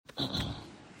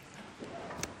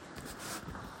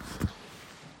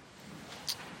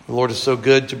The Lord is so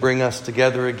good to bring us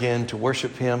together again to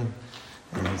worship Him.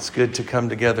 And it's good to come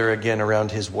together again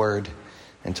around His Word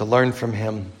and to learn from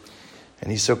Him. And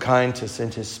He's so kind to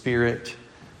send His Spirit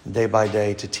day by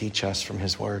day to teach us from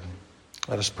His Word.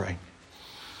 Let us pray.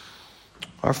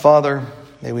 Our Father,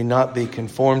 may we not be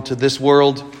conformed to this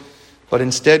world, but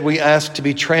instead we ask to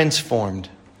be transformed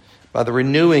by the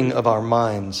renewing of our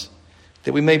minds,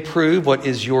 that we may prove what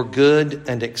is your good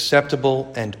and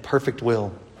acceptable and perfect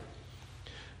will.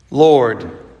 Lord,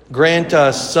 grant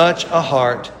us such a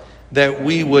heart that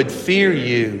we would fear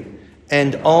you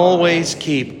and always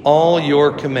keep all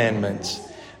your commandments,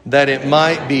 that it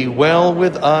might be well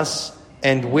with us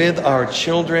and with our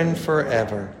children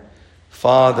forever.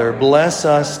 Father, bless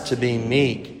us to be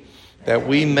meek, that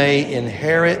we may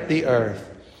inherit the earth.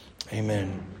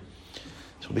 Amen.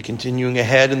 So we'll be continuing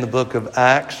ahead in the book of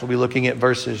Acts. We'll be looking at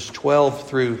verses 12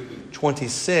 through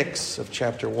 26 of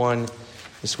chapter 1.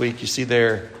 This week, you see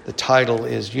there, the title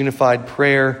is Unified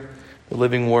Prayer, the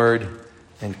Living Word,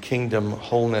 and Kingdom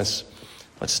Wholeness.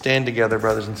 Let's stand together,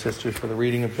 brothers and sisters, for the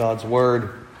reading of God's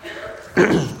Word.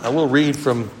 I will read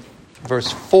from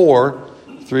verse 4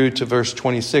 through to verse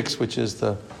 26, which is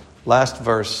the last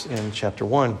verse in chapter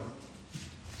 1.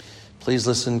 Please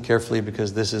listen carefully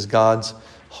because this is God's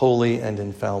holy and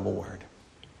infallible Word.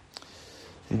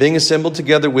 And being assembled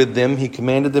together with them, he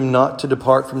commanded them not to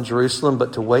depart from Jerusalem,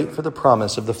 but to wait for the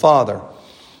promise of the Father,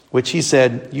 which he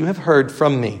said, "You have heard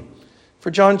from me.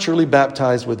 For John truly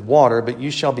baptized with water, but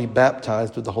you shall be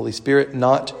baptized with the Holy Spirit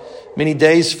not many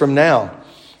days from now."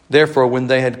 Therefore, when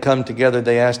they had come together,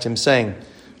 they asked him, saying,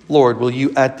 "Lord, will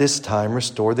you at this time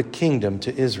restore the kingdom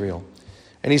to Israel?"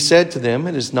 And he said to them,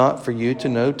 "It is not for you to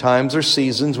know times or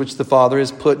seasons which the Father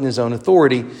has put in his own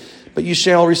authority, but you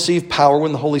shall receive power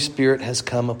when the Holy Spirit has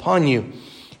come upon you.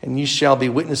 And you shall be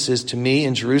witnesses to me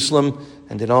in Jerusalem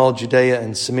and in all Judea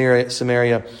and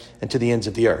Samaria and to the ends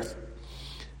of the earth."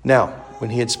 Now,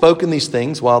 when he had spoken these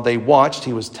things, while they watched,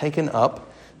 he was taken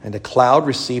up, and a cloud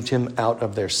received him out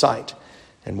of their sight.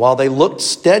 And while they looked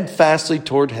steadfastly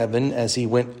toward heaven as he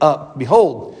went up,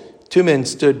 behold, two men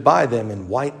stood by them in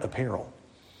white apparel,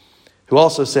 who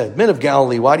also said, "Men of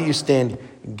Galilee, why do you stand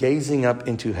gazing up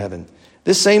into heaven?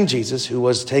 This same Jesus who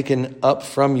was taken up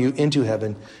from you into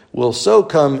heaven will so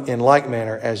come in like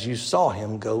manner as you saw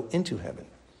him go into heaven."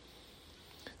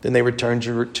 Then they returned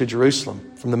to Jerusalem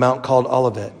from the mount called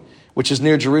Olivet, which is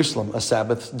near Jerusalem, a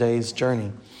Sabbath day's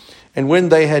journey. And when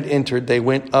they had entered, they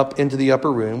went up into the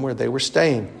upper room where they were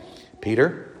staying.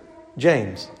 Peter,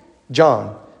 James,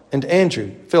 John, and Andrew,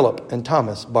 Philip and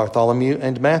Thomas, Bartholomew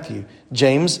and Matthew,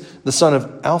 James, the son of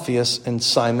Alphaeus, and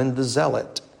Simon the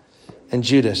Zealot, and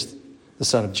Judas, the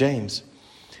son of James.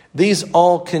 These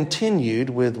all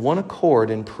continued with one accord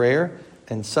in prayer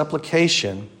and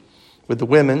supplication with the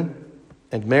women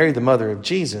and Mary, the mother of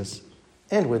Jesus,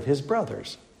 and with his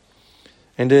brothers.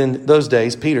 And in those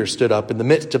days, Peter stood up in the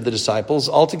midst of the disciples.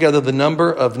 Altogether, the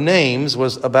number of names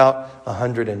was about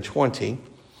 120,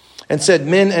 and said,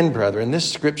 "Men and brethren,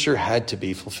 this scripture had to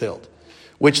be fulfilled,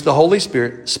 which the Holy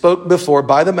Spirit spoke before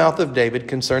by the mouth of David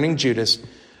concerning Judas,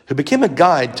 who became a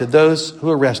guide to those who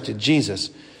arrested Jesus.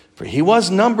 For he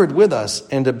was numbered with us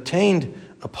and obtained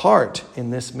a part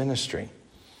in this ministry.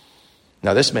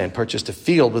 Now this man purchased a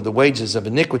field with the wages of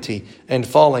iniquity, and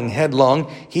falling headlong,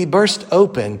 he burst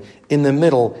open in the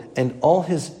middle, and all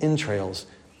his entrails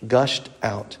gushed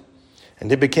out. And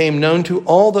it became known to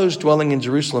all those dwelling in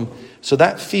Jerusalem. So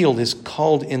that field is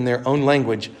called in their own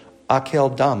language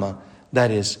Akeldama,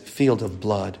 that is, field of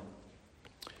blood.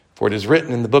 For it is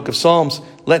written in the book of Psalms,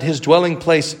 "Let his dwelling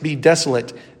place be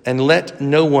desolate, and let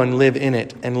no one live in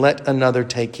it, and let another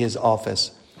take his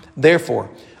office." Therefore,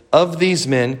 of these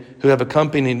men who have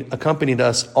accompanied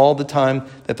us all the time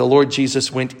that the Lord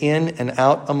Jesus went in and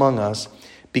out among us,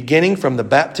 beginning from the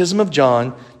baptism of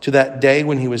John to that day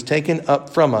when he was taken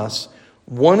up from us,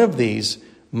 one of these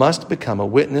must become a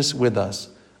witness with us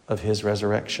of his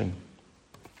resurrection.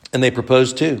 And they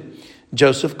proposed two,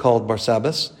 Joseph called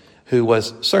Barsabbas, who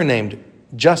was surnamed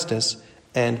Justus,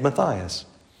 and Matthias.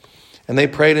 And they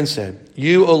prayed and said,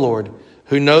 "You, O Lord,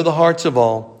 who know the hearts of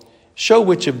all, show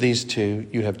which of these two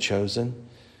you have chosen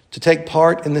to take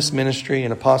part in this ministry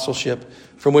and apostleship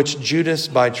from which Judas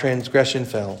by transgression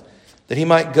fell, that he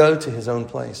might go to his own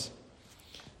place."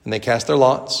 And they cast their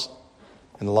lots,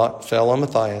 and the lot fell on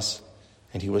Matthias,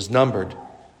 and he was numbered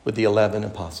with the 11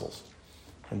 apostles.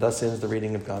 And thus ends the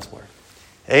reading of God's word.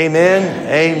 Amen.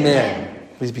 Amen.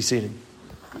 Please be seated.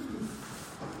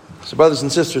 So, brothers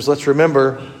and sisters, let's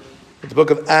remember that the book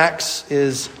of Acts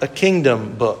is a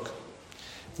kingdom book.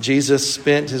 Jesus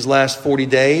spent his last 40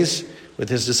 days with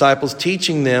his disciples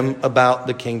teaching them about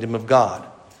the kingdom of God.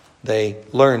 They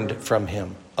learned from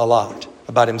him a lot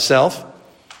about himself,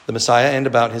 the Messiah, and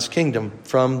about his kingdom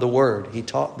from the Word. He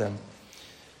taught them,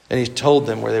 and he told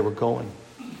them where they were going.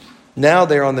 Now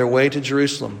they're on their way to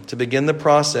Jerusalem to begin the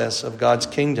process of God's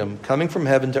kingdom coming from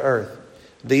heaven to earth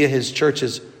via his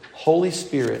church's Holy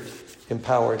Spirit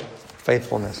empowered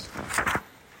faithfulness.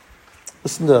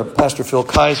 Listen to Pastor Phil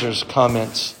Kaiser's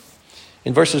comments.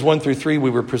 In verses 1 through 3, we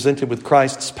were presented with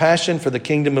Christ's passion for the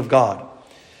kingdom of God.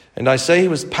 And I say he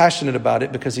was passionate about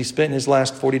it because he spent his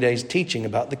last 40 days teaching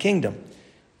about the kingdom.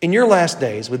 In your last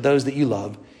days with those that you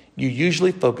love, you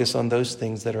usually focus on those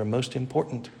things that are most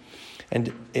important.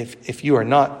 And if you are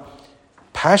not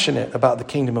passionate about the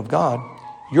kingdom of God,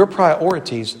 your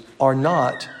priorities are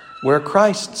not where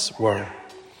Christ's were.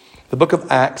 The book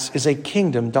of Acts is a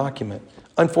kingdom document.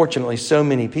 Unfortunately, so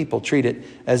many people treat it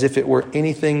as if it were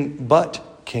anything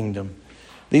but kingdom.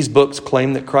 These books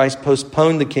claim that Christ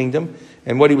postponed the kingdom,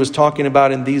 and what he was talking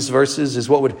about in these verses is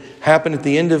what would happen at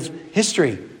the end of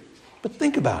history. But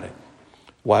think about it.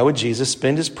 Why would Jesus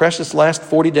spend his precious last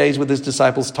 40 days with his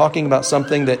disciples talking about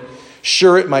something that,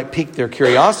 sure, it might pique their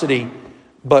curiosity,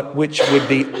 but which would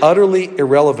be utterly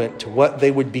irrelevant to what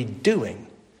they would be doing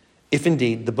if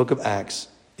indeed the book of Acts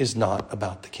is not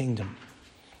about the kingdom?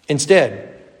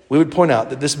 Instead, we would point out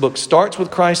that this book starts with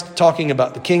Christ talking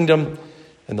about the kingdom,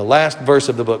 and the last verse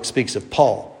of the book speaks of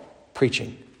Paul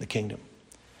preaching the kingdom.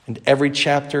 And every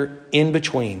chapter in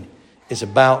between is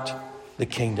about the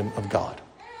kingdom of God.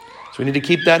 So we need to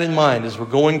keep that in mind as we're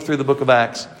going through the book of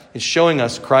Acts. It's showing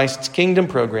us Christ's kingdom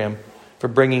program for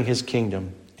bringing his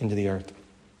kingdom into the earth.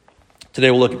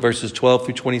 Today we'll look at verses 12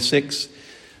 through 26.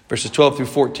 Verses 12 through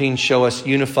 14 show us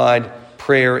unified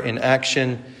prayer in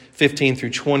action. 15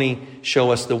 through 20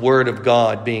 show us the word of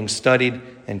God being studied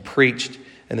and preached.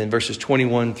 And then verses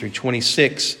 21 through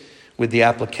 26 with the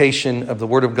application of the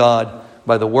word of God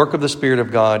by the work of the Spirit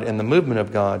of God and the movement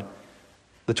of God,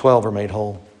 the 12 are made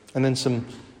whole. And then some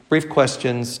brief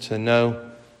questions to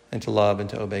know and to love and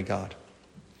to obey God.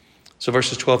 So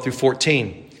verses 12 through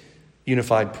 14,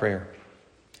 unified prayer.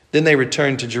 Then they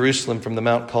returned to Jerusalem from the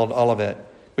mount called Olivet,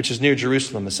 which is near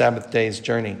Jerusalem, a Sabbath day's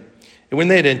journey. And when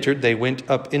they had entered, they went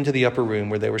up into the upper room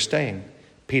where they were staying.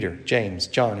 Peter, James,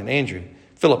 John, and Andrew,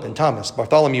 Philip and Thomas,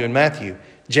 Bartholomew and Matthew,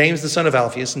 James the son of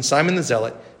Alphaeus, and Simon the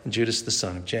Zealot, and Judas the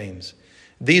son of James.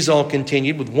 These all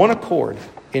continued with one accord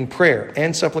in prayer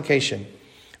and supplication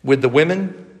with the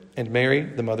women and Mary,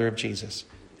 the mother of Jesus,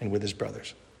 and with his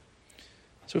brothers.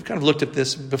 So we've kind of looked at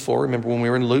this before. Remember when we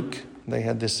were in Luke,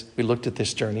 we looked at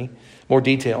this journey, more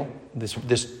detail,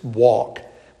 this walk.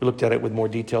 We looked at it with more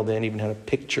detail then, even had a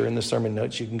picture in the sermon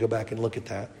notes. You can go back and look at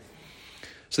that.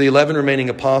 So the 11 remaining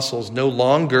apostles, no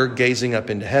longer gazing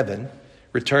up into heaven,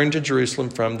 returned to Jerusalem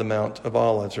from the Mount of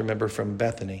Olives. Remember, from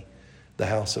Bethany, the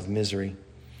house of misery.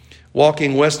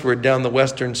 Walking westward down the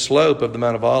western slope of the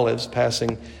Mount of Olives,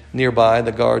 passing nearby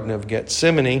the Garden of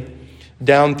Gethsemane,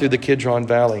 down through the Kidron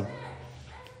Valley.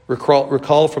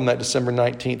 Recall from that December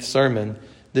 19th sermon,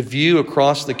 the view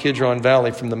across the Kidron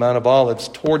Valley from the Mount of Olives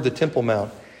toward the Temple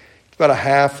Mount. It's about a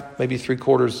half, maybe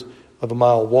 3/4 of a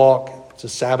mile walk. It's a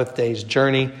Sabbath day's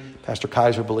journey. Pastor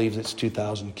Kaiser believes it's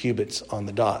 2,000 cubits on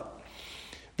the dot.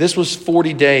 This was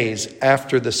 40 days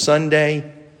after the Sunday,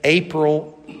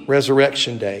 April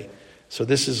Resurrection Day. So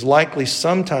this is likely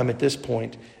sometime at this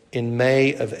point in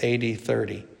May of AD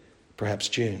 30, perhaps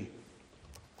June.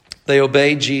 They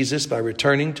obeyed Jesus by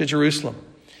returning to Jerusalem,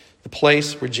 the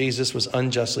place where Jesus was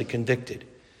unjustly convicted,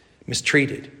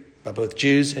 mistreated by both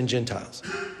Jews and Gentiles,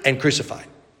 and crucified.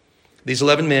 These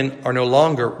 11 men are no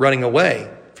longer running away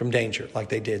from danger like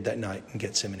they did that night in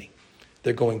Gethsemane.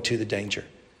 They're going to the danger.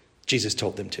 Jesus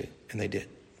told them to, and they did.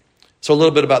 So a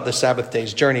little bit about the Sabbath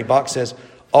day's journey. Bach says,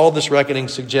 all this reckoning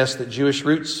suggests Jewish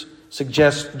roots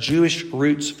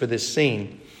for this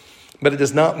scene, but it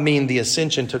does not mean the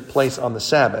ascension took place on the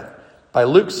Sabbath. By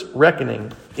Luke's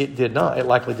reckoning, it did not. It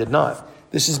likely did not.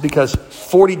 This is because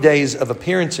 40 days of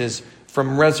appearances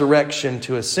from resurrection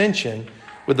to ascension,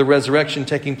 with the resurrection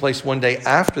taking place one day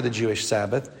after the Jewish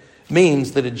Sabbath,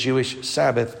 means that a Jewish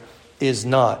Sabbath is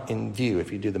not in view.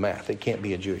 If you do the math, it can't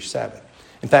be a Jewish Sabbath.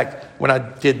 In fact, when I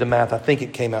did the math, I think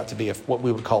it came out to be what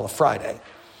we would call a Friday.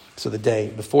 So the day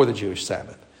before the Jewish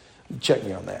Sabbath. Check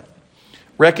me on that.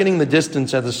 Reckoning the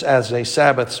distance as a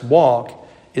Sabbath's walk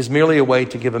is merely a way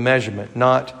to give a measurement,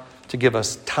 not to give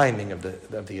us timing of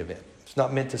the event. It's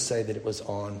not meant to say that it was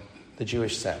on the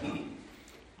Jewish Sabbath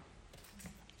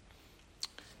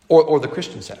or the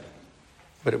Christian Sabbath,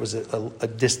 but it was a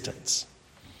distance.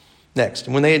 Next,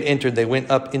 and when they had entered, they went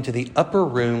up into the upper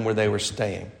room where they were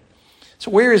staying.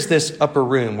 So where is this upper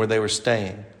room where they were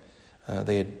staying?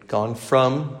 They had gone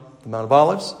from the Mount of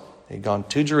Olives. They'd gone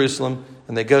to Jerusalem,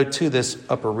 and they go to this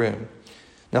upper room.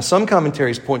 Now, some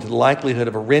commentaries point to the likelihood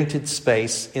of a rented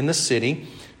space in the city,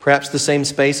 perhaps the same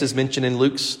space as mentioned in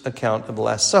Luke's account of the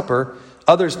Last Supper.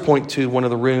 Others point to one of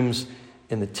the rooms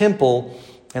in the temple,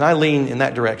 and I lean in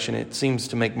that direction. It seems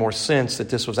to make more sense that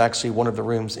this was actually one of the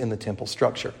rooms in the temple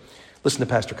structure. Listen to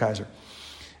Pastor Kaiser.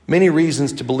 Many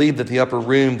reasons to believe that the upper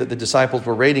room that the disciples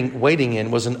were waiting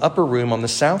in was an upper room on the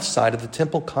south side of the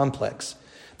temple complex.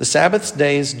 The Sabbath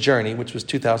day's journey, which was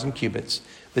 2,000 cubits,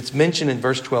 that's mentioned in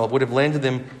verse 12, would have landed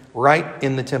them right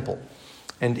in the temple.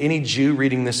 And any Jew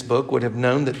reading this book would have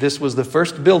known that this was the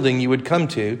first building you would come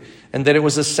to, and that it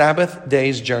was a Sabbath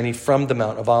day's journey from the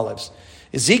Mount of Olives.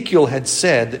 Ezekiel had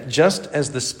said that just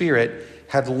as the Spirit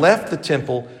had left the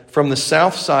temple from the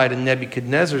south side in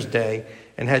Nebuchadnezzar's day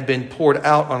and had been poured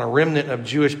out on a remnant of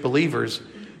Jewish believers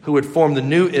who would form the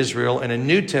new Israel and a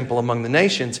new temple among the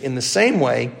nations, in the same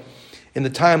way, in the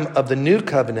time of the new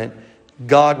covenant,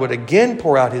 God would again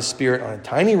pour out his Spirit on a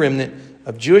tiny remnant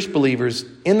of Jewish believers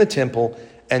in the temple,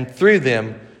 and through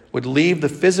them would leave the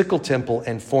physical temple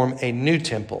and form a new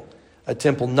temple, a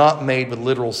temple not made with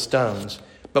literal stones,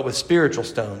 but with spiritual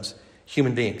stones,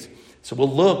 human beings. So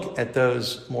we'll look at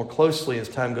those more closely as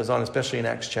time goes on, especially in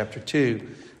Acts chapter 2.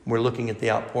 We're looking at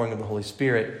the outpouring of the Holy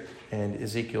Spirit and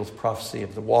Ezekiel's prophecy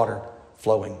of the water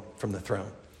flowing from the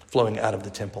throne, flowing out of the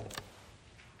temple.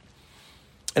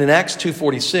 And in Acts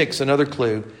 2:46, another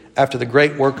clue, after the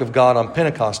great work of God on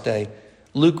Pentecost Day,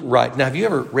 Luke writes. Now, have you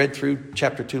ever read through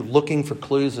chapter 2 looking for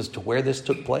clues as to where this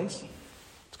took place?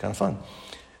 It's kind of fun.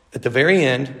 At the very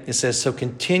end, it says, so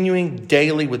continuing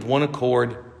daily with one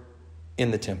accord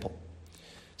in the temple.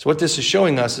 So what this is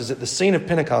showing us is that the scene of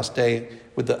Pentecost Day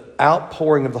with the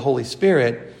outpouring of the Holy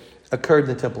Spirit occurred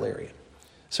in the temple area.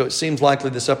 So it seems likely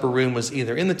this upper room was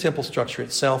either in the temple structure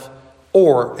itself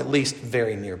or at least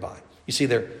very nearby. You see,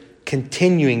 they're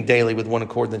continuing daily with one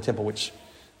accord in the temple, which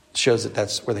shows that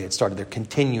that's where they had started. They're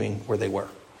continuing where they were.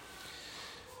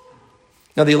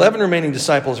 Now, the 11 remaining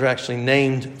disciples are actually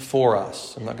named for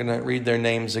us. I'm not going to read their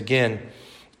names again,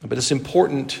 but it's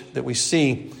important that we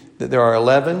see that there are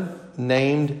 11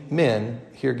 named men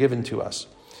here given to us.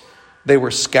 They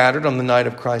were scattered on the night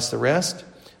of Christ's arrest.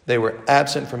 They were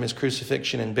absent from his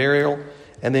crucifixion and burial.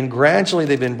 And then gradually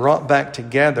they've been brought back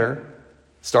together,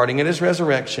 starting at his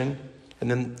resurrection, and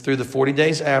then through the 40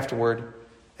 days afterward.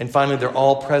 And finally, they're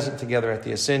all present together at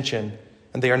the ascension,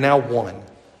 and they are now one.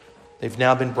 They've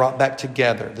now been brought back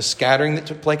together. The scattering that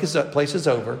took place is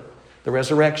over. The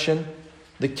resurrection,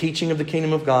 the teaching of the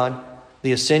kingdom of God,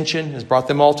 the ascension has brought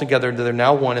them all together. They're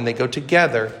now one, and they go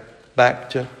together back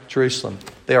to Jerusalem.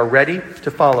 They are ready to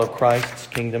follow Christ's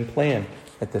kingdom plan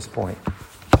at this point.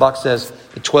 Bach says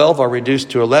the 12 are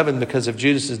reduced to 11 because of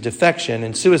Judas' defection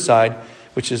and suicide,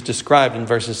 which is described in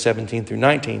verses 17 through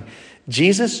 19.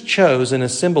 Jesus chose and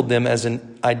assembled them as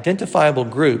an identifiable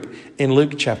group in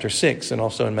Luke chapter 6 and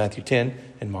also in Matthew 10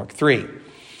 and Mark 3.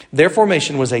 Their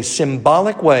formation was a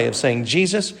symbolic way of saying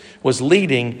Jesus was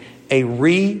leading a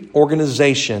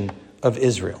reorganization of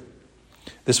Israel.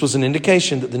 This was an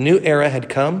indication that the new era had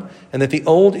come and that the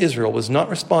old Israel was not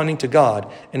responding to God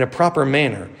in a proper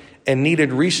manner and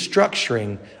needed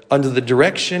restructuring under the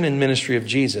direction and ministry of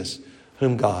Jesus,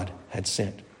 whom God had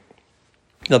sent.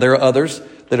 Now, there are others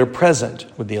that are present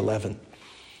with the 11,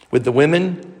 with the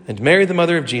women and Mary, the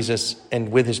mother of Jesus, and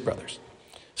with his brothers.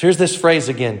 So here's this phrase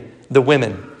again, the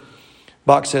women.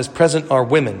 Bach says, present are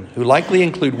women who likely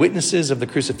include witnesses of the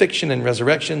crucifixion and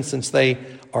resurrection, since they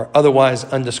are otherwise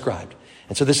undescribed.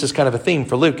 And so this is kind of a theme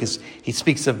for Luke, is he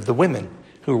speaks of the women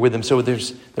who were with him. So there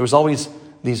was always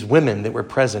these women that were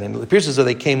present, and it appears as though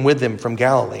they came with him from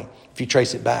Galilee, if you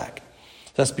trace it back.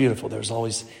 That's beautiful. There's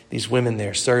always these women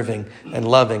there serving and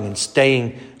loving and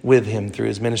staying with him through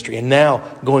his ministry, and now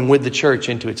going with the church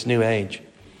into its new age.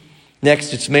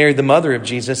 Next, it's Mary, the mother of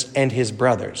Jesus, and his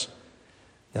brothers.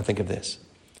 Now think of this.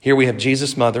 Here we have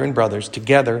Jesus' mother and brothers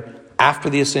together after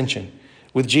the ascension,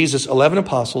 with Jesus' 11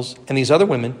 apostles and these other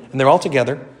women, and they're all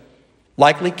together,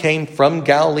 likely came from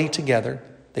Galilee together.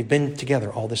 They've been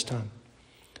together all this time.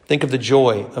 Think of the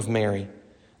joy of Mary,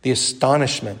 the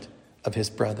astonishment of his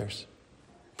brothers.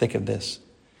 Think of this.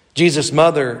 Jesus'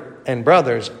 mother and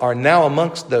brothers are now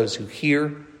amongst those who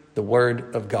hear the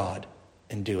word of God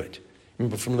and do it.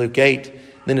 Remember from Luke 8,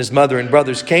 then his mother and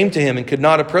brothers came to him and could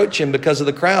not approach him because of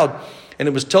the crowd. And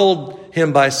it was told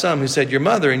him by some who said, your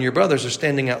mother and your brothers are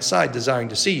standing outside desiring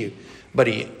to see you. But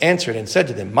he answered and said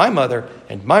to them, my mother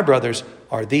and my brothers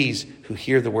are these who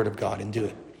hear the word of God and do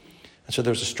it. And so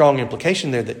there's a strong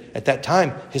implication there that at that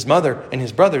time, his mother and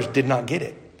his brothers did not get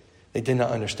it. They did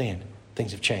not understand.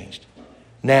 Things have changed.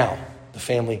 Now the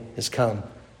family has come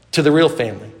to the real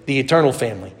family, the eternal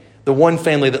family, The one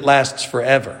family that lasts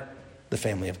forever, the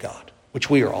family of God, which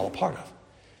we are all a part of.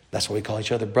 That's why we call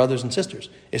each other brothers and sisters.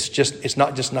 It's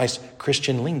not just nice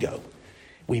Christian lingo.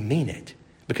 We mean it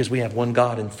because we have one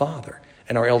God and Father,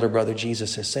 and our elder brother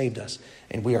Jesus has saved us,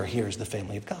 and we are here as the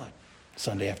family of God,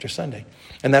 Sunday after Sunday.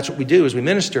 And that's what we do as we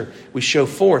minister. We show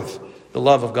forth the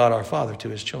love of God our Father to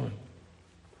his children.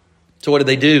 So what do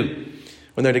they do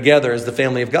when they're together as the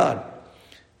family of God?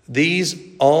 These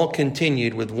all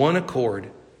continued with one accord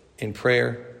in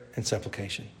prayer and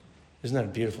supplication. Isn't that a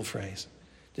beautiful phrase?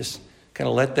 Just kind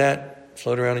of let that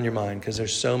float around in your mind because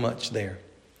there's so much there.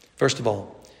 First of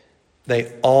all,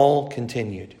 they all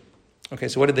continued. Okay,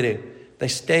 so what did they do? They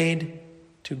stayed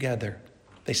together.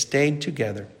 They stayed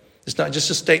together. It's not just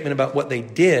a statement about what they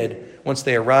did once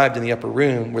they arrived in the upper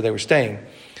room where they were staying.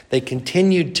 They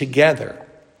continued together.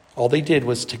 All they did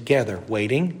was together,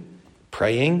 waiting,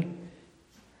 praying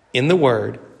in the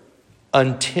Word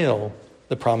until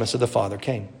the promise of the Father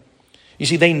came. You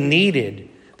see, they needed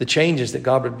the changes that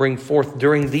God would bring forth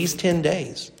during these 10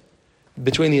 days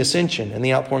between the ascension and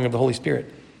the outpouring of the Holy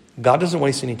Spirit. God doesn't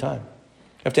waste any time.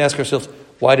 We have to ask ourselves,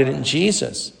 why didn't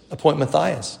Jesus appoint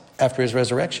Matthias after his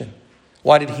resurrection?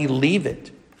 Why did he leave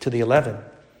it to the 11?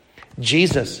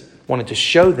 Jesus wanted to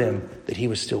show them that he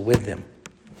was still with them.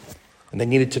 And they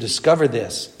needed to discover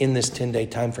this in this 10-day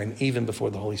time frame, even before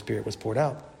the Holy Spirit was poured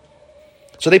out.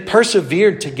 So they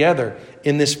persevered together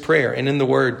in this prayer and in the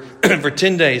Word for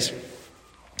 10 days.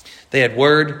 They had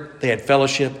Word, they had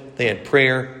fellowship, they had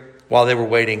prayer while they were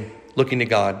waiting, looking to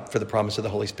God for the promise of the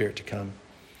Holy Spirit to come.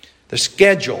 The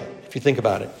schedule, if you think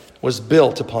about it, was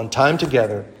built upon time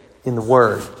together in the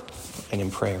Word and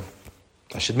in prayer.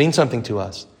 That should mean something to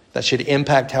us. That should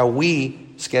impact how we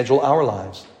schedule our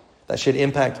lives. That should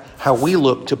impact how we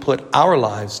look to put our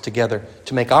lives together,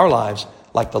 to make our lives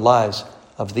like the lives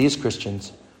of these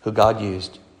Christians who God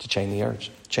used to change the earth,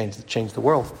 change the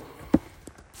world.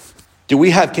 Do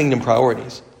we have kingdom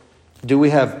priorities? Do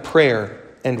we have prayer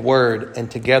and word and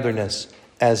togetherness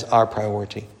as our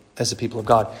priority as the people of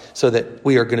God, so that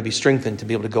we are going to be strengthened to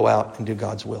be able to go out and do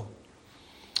God's will?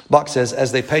 Bach says,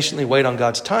 as they patiently wait on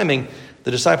God's timing,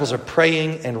 the disciples are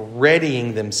praying and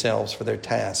readying themselves for their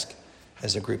task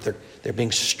as a group. They're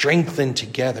being strengthened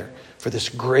together for this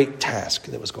great task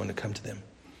that was going to come to them.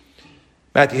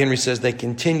 Matthew Henry says they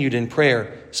continued in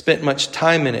prayer, spent much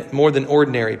time in it, more than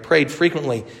ordinary, prayed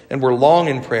frequently, and were long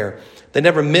in prayer. They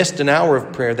never missed an hour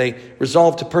of prayer. They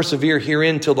resolved to persevere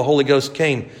herein till the Holy Ghost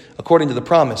came, according to the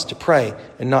promise, to pray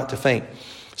and not to faint.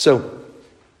 So,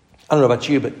 I don't know about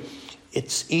you, but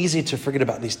it's easy to forget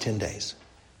about these 10 days.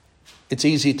 It's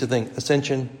easy to think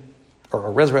ascension or a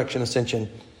resurrection, ascension,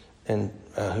 and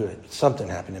something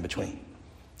happened in between.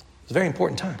 It's a very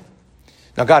important time.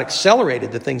 Now, God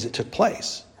accelerated the things that took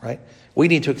place, right? We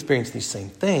need to experience these same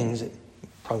things. It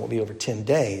probably won't be over 10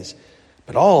 days,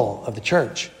 but all of the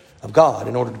church of God,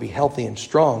 in order to be healthy and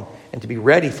strong and to be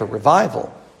ready for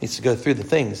revival, needs to go through the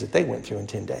things that they went through in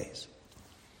 10 days.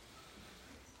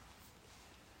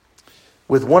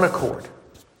 With one accord.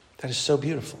 That is so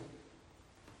beautiful.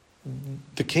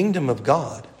 The kingdom of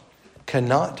God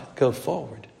cannot go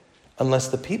forward unless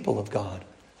the people of God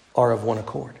are of one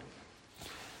accord.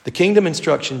 The kingdom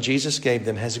instruction Jesus gave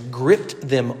them has gripped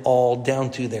them all down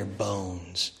to their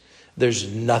bones.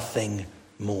 There's nothing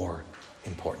more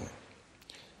important.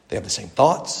 They have the same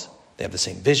thoughts, they have the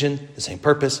same vision, the same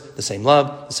purpose, the same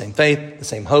love, the same faith, the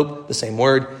same hope, the same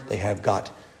word. They have got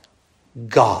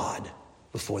God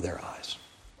before their eyes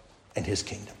and his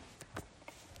kingdom.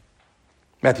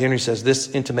 Matthew Henry says this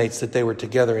intimates that they were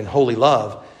together in holy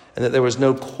love and that there was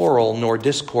no quarrel nor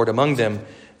discord among them.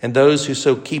 And those who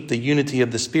so keep the unity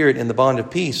of the Spirit in the bond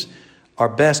of peace are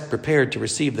best prepared to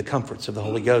receive the comforts of the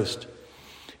Holy Ghost.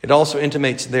 It also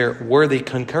intimates their worthy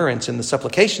concurrence in the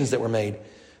supplications that were made.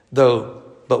 Though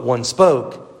but one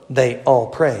spoke, they all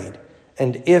prayed.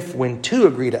 And if when two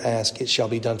agree to ask, it shall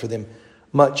be done for them.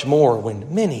 Much more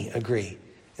when many agree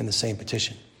in the same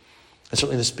petition. And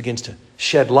certainly this begins to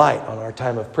shed light on our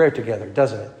time of prayer together,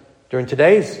 doesn't it? During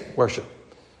today's worship,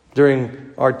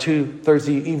 during our 2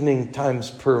 Thursday evening times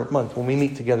per month when we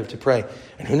meet together to pray.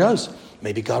 And who knows,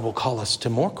 maybe God will call us to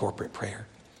more corporate prayer.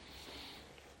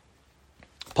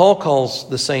 Paul calls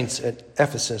the saints at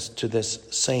Ephesus to this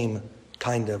same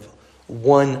kind of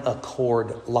one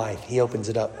accord life. He opens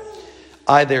it up.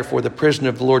 I, therefore, the prisoner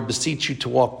of the Lord, beseech you to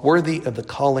walk worthy of the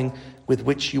calling with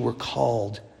which you were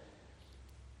called,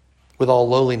 with all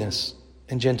lowliness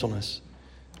and gentleness,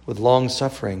 with long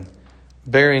suffering,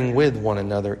 bearing with one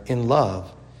another in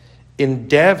love,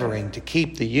 endeavoring to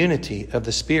keep the unity of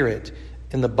the Spirit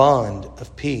in the bond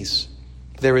of peace.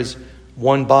 There is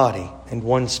one body and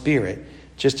one Spirit,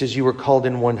 just as you were called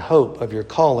in one hope of your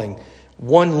calling,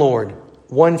 one Lord,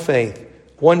 one faith,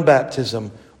 one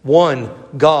baptism, one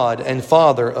God and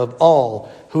Father of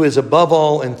all, who is above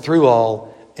all and through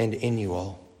all and in you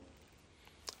all.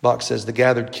 Bach says the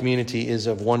gathered community is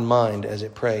of one mind as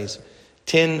it prays.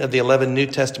 10 of the 11 New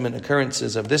Testament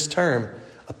occurrences of this term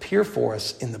appear for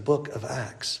us in the book of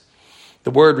Acts. The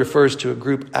word refers to a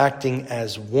group acting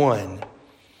as one,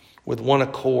 with one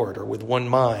accord or with one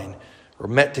mind, or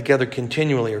met together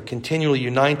continually or continually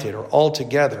united or all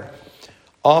together.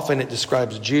 Often it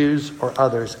describes Jews or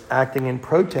others acting in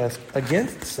protest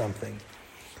against something.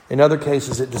 In other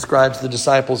cases, it describes the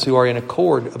disciples who are in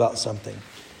accord about something.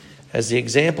 As the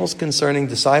examples concerning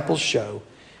disciples show,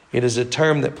 it is a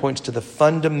term that points to the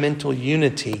fundamental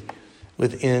unity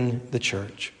within the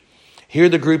church. Here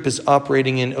the group is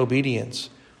operating in obedience,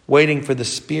 waiting for the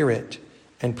Spirit,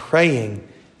 and praying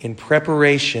in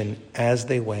preparation as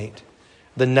they wait.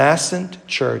 The nascent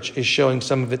church is showing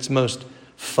some of its most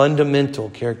fundamental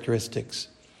characteristics.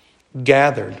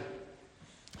 Gathered,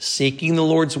 seeking the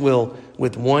Lord's will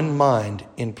with one mind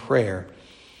in prayer,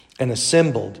 and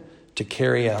assembled to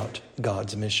carry out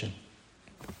God's mission.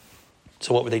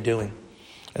 So what were they doing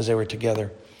as they were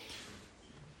together?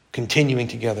 Continuing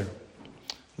together.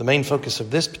 The main focus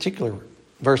of this particular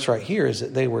verse right here is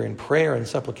that they were in prayer and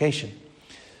supplication.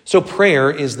 So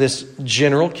prayer is this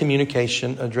general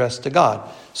communication addressed to God.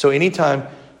 So anytime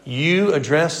you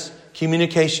address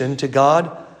communication to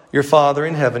God, your Father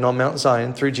in heaven on Mount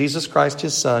Zion, through Jesus Christ,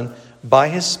 his Son, by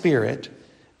his Spirit,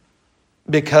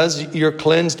 because you're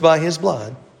cleansed by his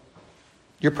blood,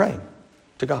 you're praying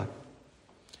to God.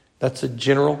 That's a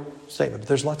general statement. But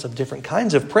there's lots of different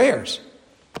kinds of prayers.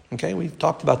 Okay, we've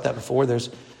talked about that before. There's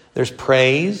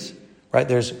praise, right?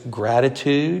 There's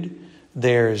gratitude.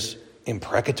 There's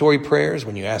imprecatory prayers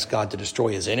when you ask God to destroy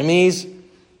his enemies.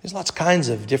 There's lots of kinds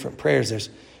of different prayers.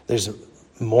 There's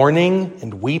mourning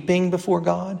and weeping before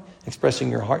God,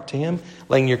 expressing your heart to him,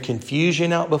 laying your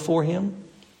confusion out before him,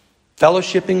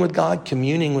 fellowshipping with God,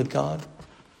 communing with God.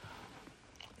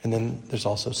 And then there's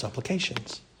also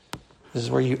supplications. This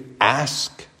is where you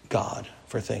ask God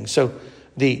for things. So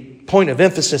the point of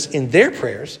emphasis in their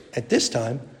prayers at this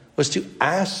time was to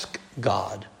ask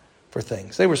God for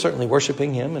things. They were certainly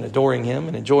worshiping him and adoring him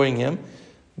and enjoying him,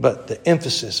 but the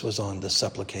emphasis was on the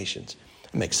supplications.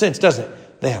 It makes sense, doesn't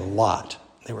it? They had a lot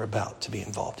they were about to be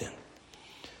involved in.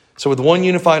 So with one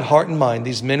unified heart and mind,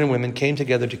 these men and women came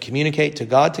together to communicate to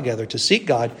God together, to seek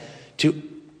God, to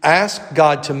ask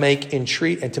God to make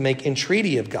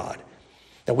entreaty of God.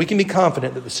 Now we can be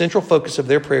confident that the central focus of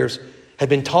their prayers had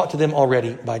been taught to them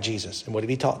already by Jesus. And what had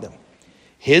he taught them?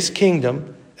 His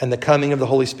kingdom and the coming of the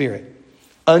Holy Spirit,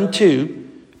 unto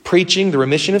preaching the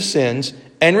remission of sins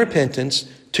and repentance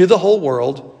to the whole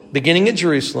world, beginning at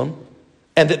Jerusalem,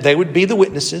 and that they would be the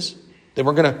witnesses. They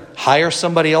weren't going to hire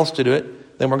somebody else to do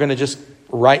it. They weren't going to just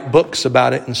write books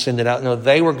about it and send it out. No,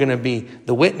 they were going to be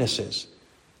the witnesses.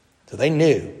 So they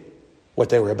knew what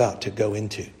they were about to go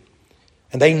into.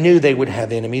 And they knew they would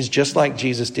have enemies just like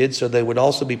Jesus did. So they would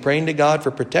also be praying to God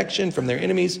for protection from their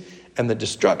enemies and the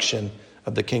destruction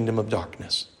of the kingdom of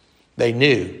darkness. They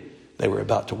knew they were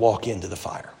about to walk into the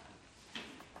fire.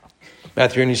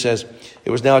 Matthew Henry says,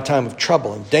 it was now a time of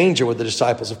trouble and danger with the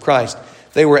disciples of Christ.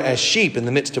 They were as sheep in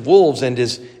the midst of wolves, and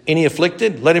is any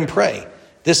afflicted? Let him pray.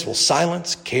 This will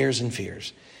silence cares and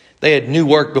fears. They had new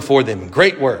work before them,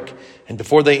 great work. And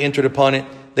before they entered upon it,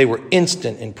 they were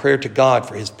instant in prayer to God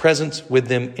for his presence with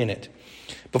them in it.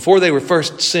 Before they were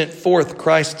first sent forth,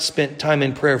 Christ spent time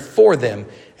in prayer for them,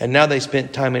 and now they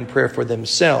spent time in prayer for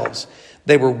themselves.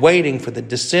 They were waiting for the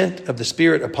descent of the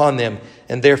Spirit upon them,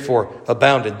 and therefore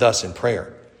abounded thus in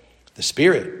prayer. The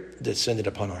Spirit descended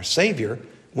upon our Savior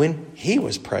when he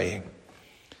was praying.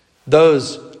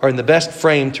 Those are in the best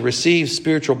frame to receive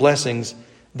spiritual blessings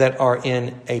that are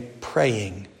in a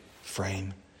praying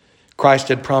frame. Christ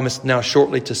had promised now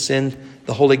shortly to send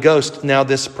the Holy Ghost. Now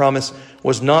this promise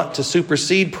was not to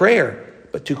supersede prayer,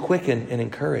 but to quicken and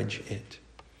encourage it.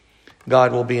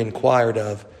 God will be inquired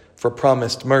of for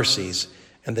promised mercies,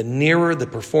 and the nearer the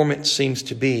performance seems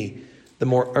to be, the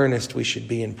more earnest we should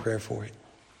be in prayer for it.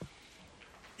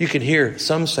 You could hear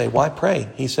some say, why pray?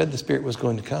 He said the Spirit was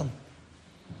going to come.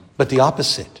 But the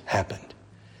opposite happened.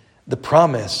 The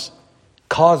promise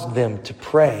caused them to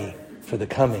pray for the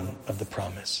coming of the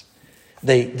promise.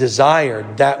 They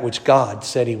desired that which God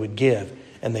said he would give,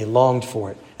 and they longed for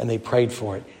it, and they prayed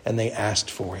for it, and they asked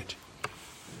for it.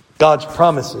 God's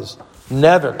promises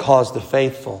never cause the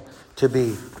faithful to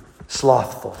be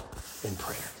slothful in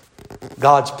prayer.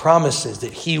 God's promises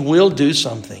that he will do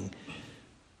something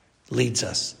leads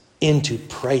us into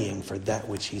praying for that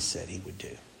which he said he would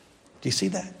do. Do you see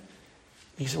that?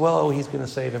 You say, well, he's going to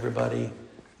save everybody.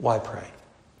 Why pray?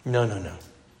 No.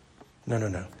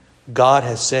 God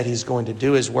has said he's going to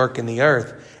do his work in the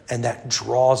earth, and that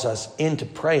draws us into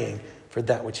praying for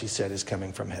that which he said is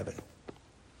coming from heaven.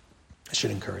 That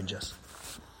should encourage us.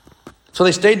 So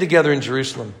they stayed together in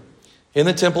Jerusalem, in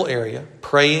the temple area,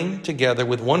 praying together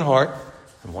with one heart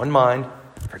and one mind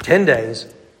for 10 days,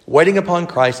 waiting upon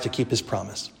Christ to keep his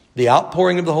promise, the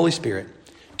outpouring of the Holy Spirit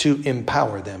to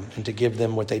empower them and to give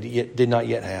them what they did not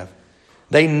yet have.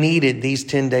 They needed these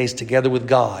 10 days together with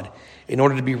God in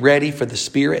order to be ready for the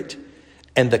Spirit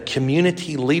and the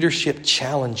community leadership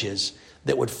challenges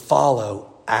that would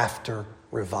follow after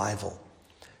revival.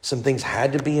 Some things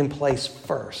had to be in place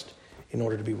first in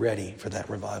order to be ready for that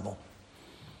revival.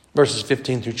 Verses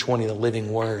 15 through 20, the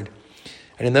living word.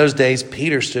 And in those days,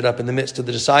 Peter stood up in the midst of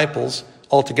the disciples.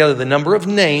 Altogether, the number of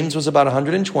names was about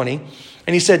 120.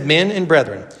 And he said, men and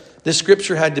brethren, this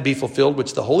scripture had to be fulfilled,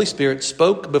 which the Holy Spirit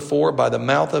spoke before by the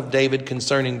mouth of David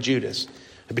concerning Judas,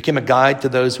 who became a guide to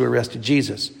those who arrested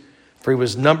Jesus. For he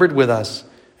was numbered with us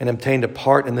and obtained a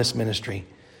part in this ministry.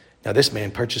 Now this man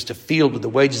purchased a field with the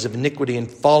wages of iniquity, and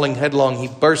falling headlong, he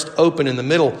burst open in the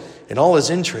middle, and all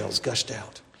his entrails gushed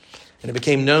out. And it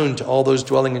became known to all those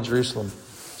dwelling in Jerusalem.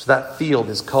 So that field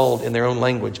is called in their own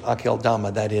language,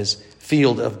 Akeldama, that is,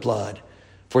 field of blood.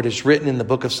 For it is written in the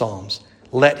book of Psalms,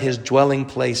 let his dwelling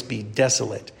place be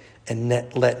desolate, and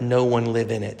let no one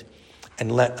live in it,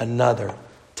 and let another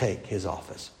take his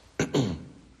office.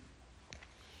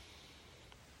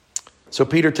 So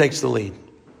Peter takes the lead.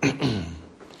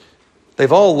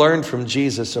 They've all learned from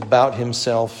Jesus about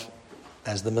himself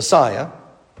as the Messiah.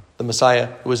 The Messiah,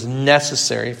 it was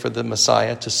necessary for the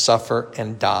Messiah to suffer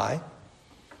and die.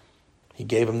 He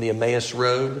gave them the Emmaus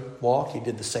Road walk. He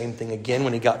did the same thing again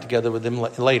when he got together with them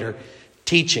later,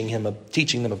 teaching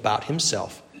them about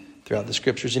himself throughout the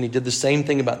scriptures. And he did the same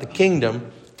thing about the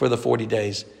kingdom for the 40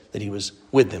 days that he was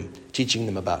with them, teaching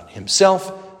them about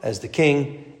himself as the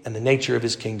king and the nature of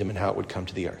his kingdom and how it would come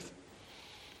to the earth.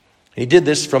 And he did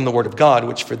this from the word of God,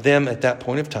 which for them at that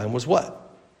point of time was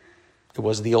what? It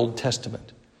was the Old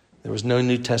Testament. There was no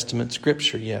New Testament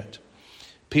scripture yet.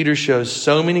 Peter shows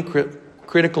so many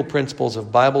critical principles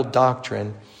of Bible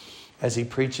doctrine as he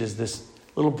preaches this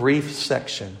little brief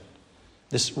section,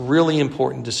 this really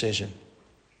important decision.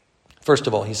 First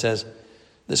of all, he says,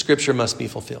 the scripture must be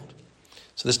fulfilled.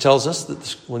 So this tells us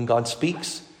that when God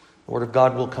speaks, the word of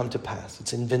God will come to pass.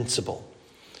 It's invincible.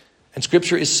 And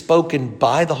scripture is spoken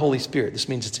by the Holy Spirit. This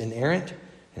means it's inerrant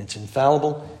and it's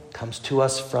infallible. It comes to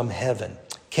us from heaven.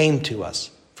 Came to us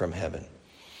from heaven.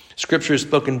 Scripture is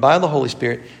spoken by the Holy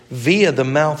Spirit via the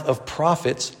mouth of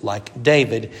prophets like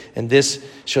David. And this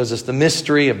shows us the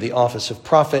mystery of the office of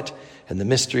prophet and the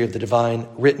mystery of the divine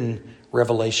written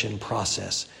revelation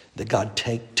process that God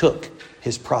took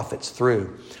his prophets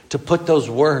through to put those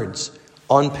words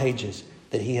on pages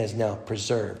that he has now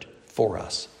preserved for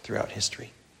us throughout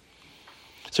history.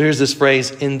 So here's this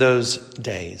phrase, in those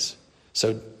days.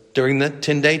 So during the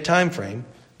 10-day time frame,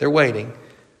 they're waiting.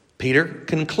 Peter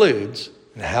concludes,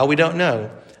 and how we don't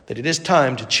know, that it is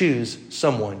time to choose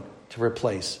someone to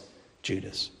replace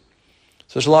Judas.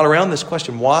 So there's a lot around this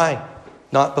question. Why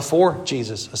not before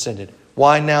Jesus ascended?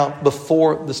 Why now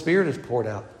before the Spirit is poured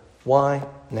out? Why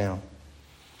now?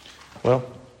 Well,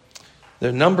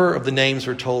 the number of the names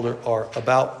we're told are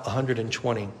about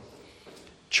 120.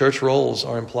 Church rolls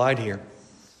are implied here.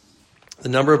 The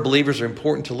number of believers are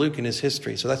important to Luke in his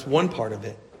history. So that's one part of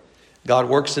it. God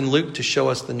works in Luke to show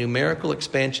us the numerical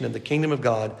expansion of the kingdom of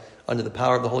God under the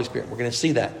power of the Holy Spirit. We're going to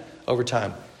see that over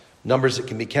time. Numbers that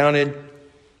can be counted,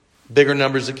 bigger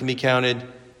numbers that can be counted,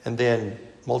 and then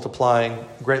multiplying,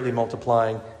 greatly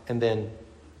multiplying, and then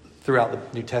throughout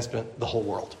the New Testament, the whole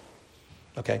world.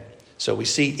 Okay? So we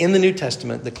see in the New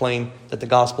Testament the claim that the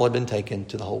gospel had been taken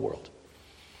to the whole world.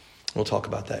 We'll talk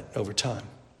about that over time.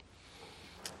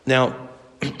 Now,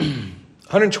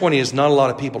 120 is not a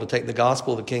lot of people to take the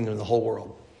gospel of the kingdom to the whole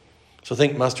world. So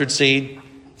think mustard seed,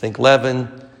 think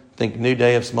leaven, think new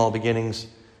day of small beginnings,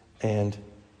 and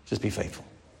just be faithful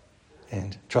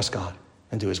and trust God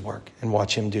and do his work and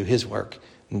watch him do his work.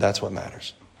 And that's what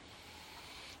matters.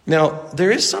 Now,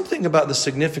 there is something about the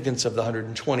significance of the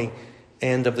 120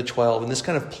 and of the 12, and this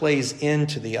kind of plays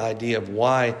into the idea of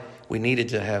why we needed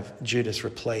to have Judas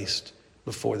replaced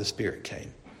before the Spirit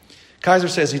came. Kaiser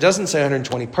says he doesn't say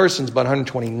 120 persons, but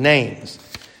 120 names.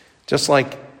 Just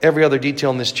like every other detail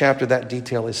in this chapter, that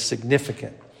detail is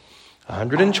significant.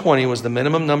 120 was the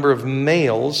minimum number of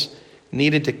males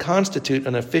needed to constitute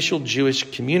an official Jewish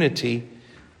community,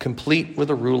 complete with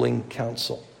a ruling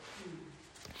council.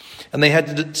 And they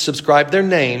had to subscribe their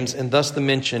names, and thus the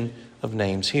mention of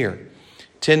names here.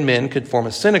 10 men could form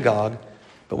a synagogue,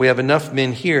 but we have enough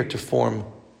men here to form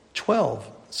 12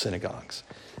 synagogues.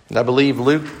 And I believe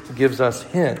Luke gives us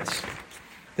hints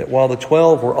that while the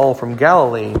 12 were all from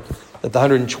Galilee, that the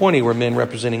 120 were men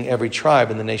representing every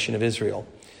tribe in the nation of Israel.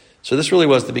 So this really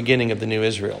was the beginning of the new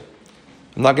Israel.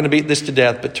 I'm not going to beat this to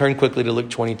death, but turn quickly to Luke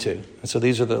 22. And so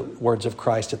these are the words of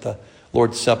Christ at the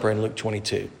Lord's Supper in Luke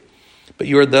 22. But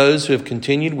you are those who have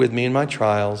continued with me in my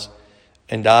trials,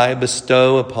 and I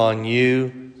bestow upon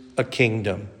you a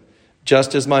kingdom,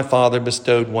 just as my Father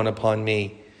bestowed one upon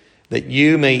me, that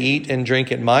you may eat and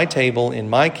drink at my table in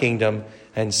my kingdom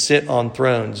and sit on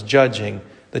thrones, judging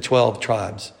the 12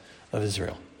 tribes of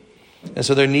Israel. And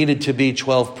so there needed to be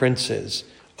 12 princes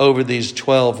over these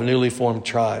 12 newly formed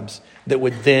tribes that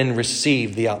would then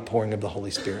receive the outpouring of the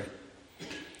Holy Spirit.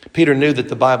 Peter knew that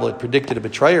the Bible had predicted a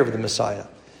betrayer of the Messiah.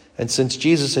 And since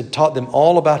Jesus had taught them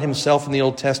all about himself in the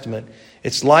Old Testament,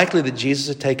 it's likely that Jesus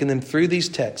had taken them through these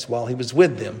texts while he was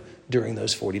with them during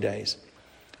those 40 days.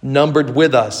 Numbered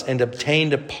with us and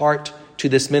obtained a part to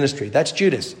this ministry. That's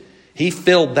Judas. He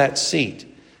filled that seat.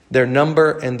 Their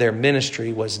number and their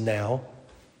ministry was now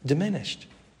diminished.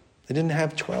 They didn't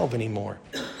have 12 anymore.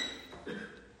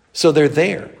 So they're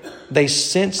there. They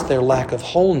sense their lack of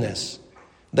wholeness.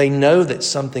 They know that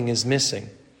something is missing.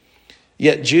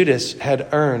 Yet Judas had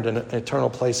earned an eternal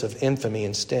place of infamy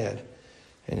instead.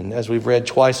 And as we've read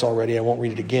twice already, I won't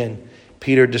read it again,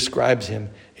 Peter describes him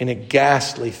in a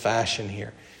ghastly fashion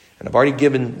here. And I've already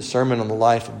given a sermon on the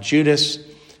life of Judas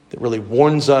that really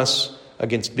warns us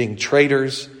against being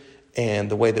traitors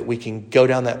and the way that we can go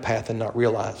down that path and not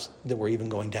realize that we're even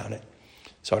going down it.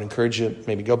 So I'd encourage you,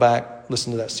 maybe go back,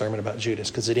 listen to that sermon about Judas,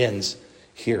 because it ends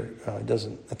here. It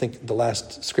doesn't. I think the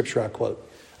last scripture I quote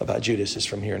about Judas is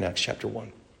from here in Acts chapter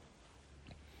 1.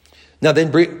 Now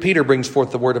then Peter brings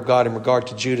forth the word of God in regard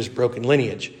to Judas' broken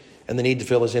lineage and the need to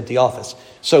fill his empty office.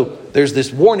 So there's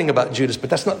this warning about Judas, but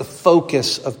that's not the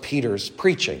focus of Peter's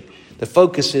preaching. The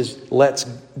focus is let's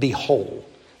be whole.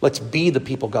 Let's be the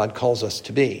people God calls us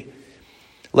to be.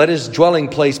 Let his dwelling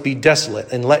place be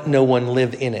desolate and let no one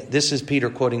live in it. This is Peter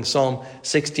quoting Psalm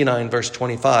 69 verse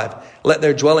 25. Let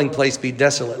their dwelling place be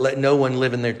desolate. Let no one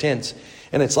live in their tents.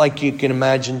 And it's like you can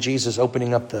imagine Jesus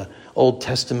opening up the Old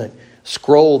Testament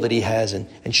scroll that he has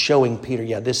and showing Peter,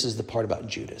 yeah, this is the part about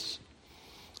Judas.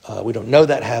 We don't know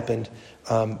that happened,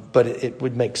 but it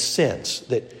would make sense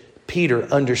that Peter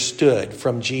understood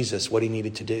from Jesus what he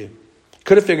needed to do.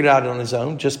 Could have figured it out on his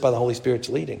own just by the Holy Spirit's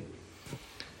leading.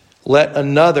 Let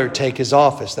another take his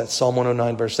office. That's Psalm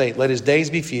 109 verse 8. Let his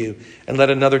days be few and let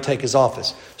another take his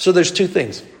office. So there's two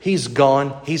things. He's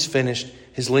gone. He's finished.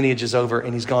 His lineage is over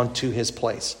and he's gone to his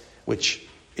place, which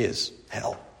is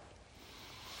hell.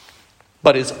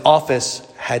 But his office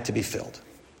had to be filled.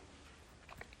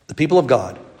 The people of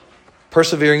God,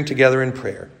 persevering together in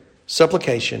prayer,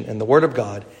 supplication, and the word of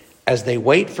God, as they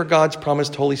wait for God's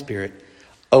promised Holy Spirit,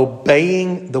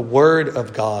 obeying the word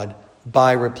of God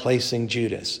by replacing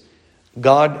Judas.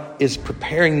 God is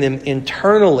preparing them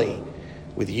internally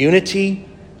with unity,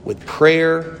 with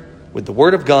prayer, with the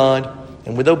word of God,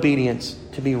 and with obedience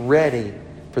to be ready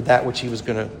for that which he was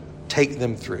going to take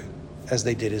them through as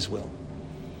they did his will.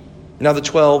 Now the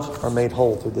 12 are made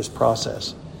whole through this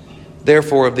process.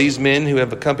 Therefore, of these men who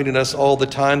have accompanied us all the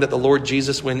time that the Lord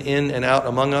Jesus went in and out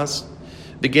among us,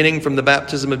 beginning from the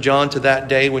baptism of John to that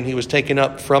day when he was taken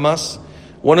up from us,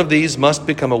 one of these must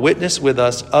become a witness with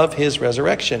us of his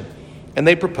resurrection. And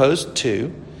they proposed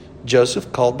two,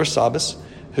 Joseph called Barsabbas,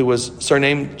 who was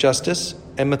surnamed Justus,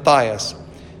 and Matthias.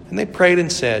 And they prayed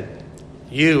and said,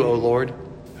 You, O Lord,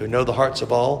 who know the hearts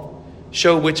of all,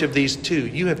 show which of these two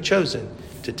you have chosen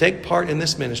to take part in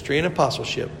this ministry and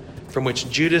apostleship, from which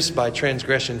Judas by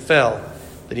transgression fell,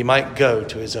 that he might go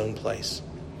to his own place.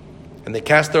 And they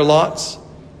cast their lots,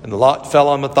 and the lot fell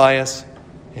on Matthias,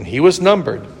 and he was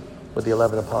numbered with the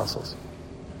 11 apostles.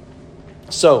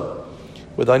 So,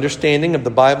 with understanding of the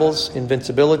Bible's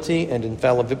invincibility and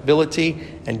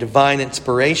infallibility and divine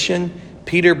inspiration,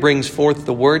 Peter brings forth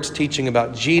the words teaching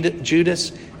about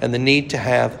Judas and the need to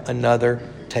have another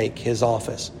take his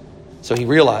office. So he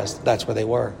realized that's where they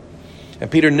were. And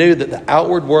Peter knew that the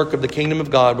outward work of the kingdom of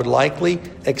God would likely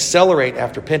accelerate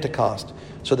after Pentecost.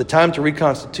 So the time to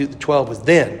reconstitute the 12 was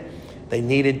then. They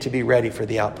needed to be ready for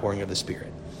the outpouring of the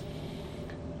Spirit.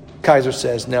 Kaiser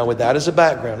says, now with that as a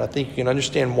background, I think you can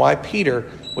understand why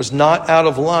Peter was not out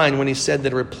of line when he said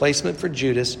that a replacement for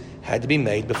Judas had to be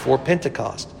made before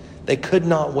Pentecost. They could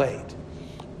not wait.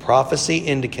 Prophecy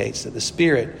indicates that the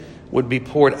Spirit would be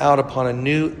poured out upon a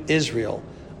new Israel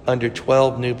under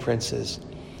 12 new princes.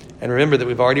 And remember that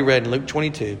we've already read in Luke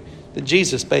 22 that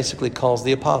Jesus basically calls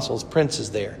the apostles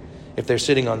princes there if they're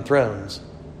sitting on thrones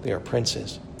They are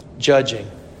princes, judging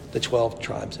the 12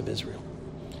 tribes of Israel.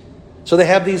 So they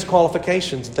have these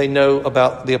qualifications that they know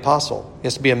about the apostle. He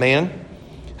has to be a man,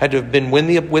 had to have been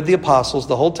with the apostles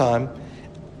the whole time,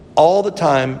 all the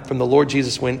time from the Lord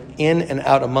Jesus went in and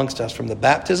out amongst us, from the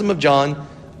baptism of John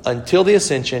until the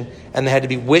ascension, and they had to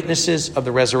be witnesses of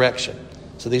the resurrection.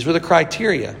 So these were the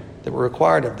criteria that were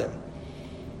required of them.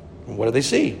 And what do they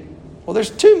see? Well,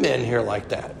 there's 2 men here like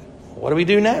that. What do we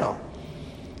do now?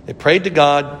 They prayed to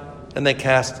God and they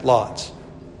cast lots.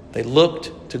 They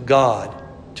looked to God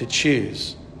to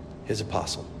choose his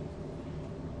apostle.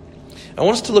 I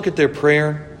want us to look at their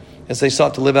prayer as they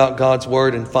sought to live out God's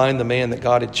word and find the man that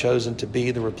God had chosen to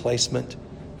be the replacement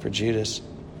for Judas.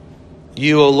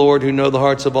 You, O Lord, who know the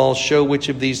hearts of all, show which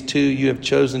of these 2 you have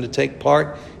chosen to take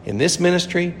part in this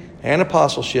ministry and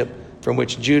apostleship from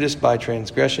which Judas by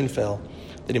transgression fell,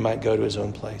 that he might go to his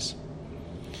own place.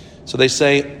 So they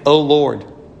say, O Lord.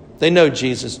 They know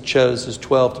Jesus chose his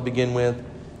 12 to begin with,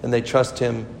 and they trust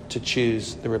him to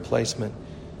choose the replacement.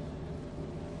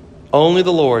 Only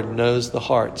the Lord knows the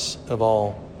hearts of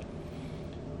all.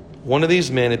 One of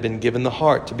these men had been given the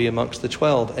heart to be amongst the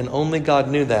 12, and only God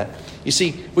knew that. You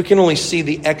see, we can only see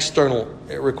the external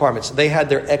requirements. They had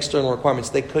their external requirements.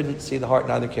 They couldn't see the heart,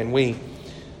 neither can we.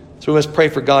 So we must pray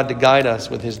for God to guide us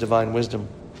with his divine wisdom.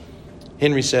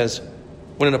 Henry says,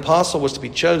 when an apostle was to be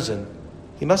chosen,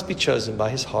 he must be chosen by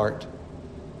his heart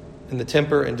and the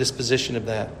temper and disposition of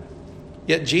that.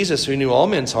 Yet Jesus, who knew all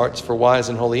men's hearts for wise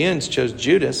and holy ends, chose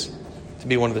Judas to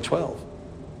be one of the 12.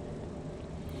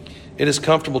 It is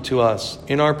comfortable to us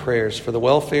in our prayers for the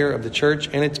welfare of the church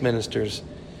and its ministers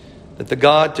that the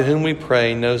God to whom we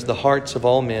pray knows the hearts of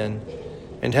all men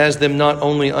and has them not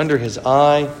only under his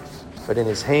eye, but in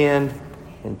his hand,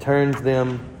 and turns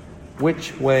them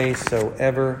which way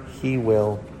soever he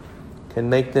will, can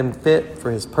make them fit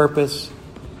for his purpose,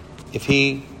 if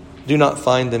he do not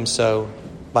find them so,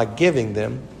 by giving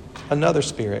them another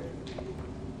spirit.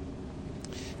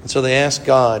 And so they ask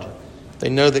God. They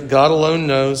know that God alone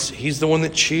knows. He's the one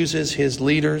that chooses his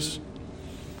leaders.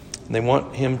 And they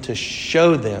want him to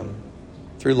show them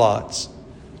through lots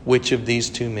which of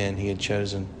these 2 men he had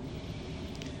chosen.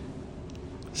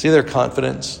 See their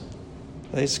confidence?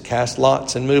 They just cast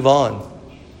lots and move on.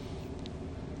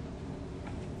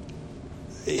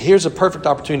 Here's a perfect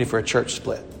opportunity for a church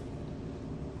split.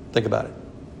 Think about it.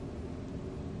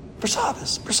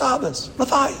 Barsabbas,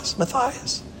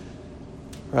 Matthias.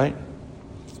 Right?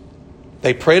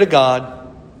 They pray to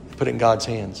God, they put it in God's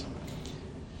hands.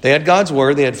 They had God's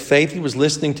word, they had faith, he was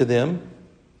listening to them.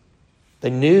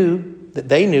 They knew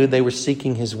they were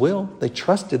seeking his will. They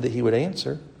trusted that he would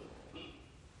answer.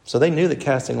 So they knew that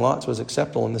casting lots was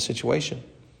acceptable in this situation.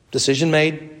 Decision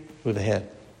made, move ahead.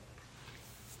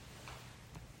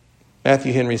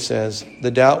 Matthew Henry says,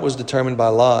 the doubt was determined by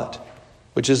lot,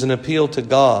 which is an appeal to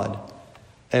God,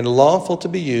 and lawful to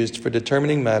be used for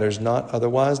determining matters not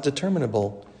otherwise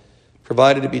determinable,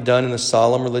 provided it be done in a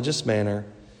solemn religious manner,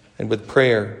 and with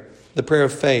prayer, the prayer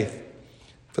of faith.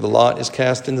 For the lot is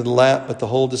cast into the lap, but the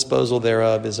whole disposal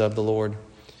thereof is of the Lord.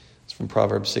 It's from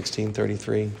Proverbs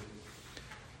 16:33.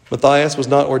 Matthias was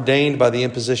not ordained by the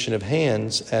imposition of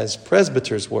hands, as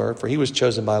presbyters were, for he was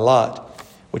chosen by lot,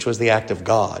 which was the act of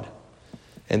God.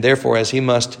 And therefore, as he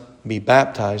must be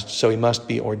baptized, so he must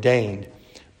be ordained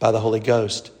by the Holy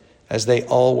Ghost, as they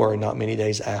all were not many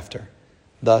days after.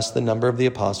 Thus, the number of the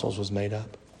apostles was made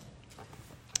up.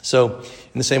 So,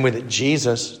 in the same way that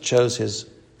Jesus chose his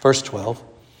first 12,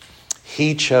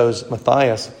 he chose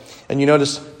Matthias. And you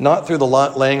notice, not through the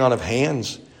laying on of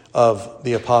hands of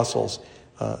the apostles,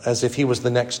 as if he was the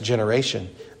next generation,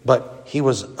 but he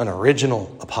was an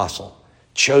original apostle,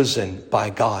 chosen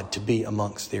by God to be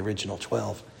amongst the original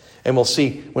 12. And we'll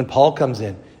see when Paul comes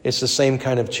in, it's the same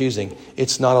kind of choosing.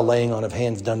 It's not a laying on of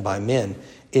hands done by men.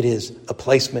 It is a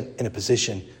placement in a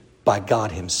position by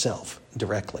God himself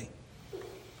directly.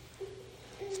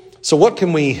 So how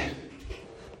can we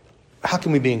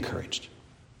be encouraged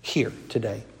here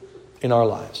today in our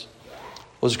lives?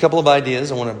 Well, there's a couple of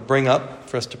ideas I want to bring up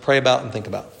for us to pray about and think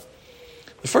about.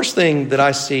 The first thing that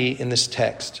I see in this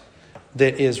text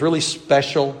that is really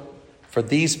special for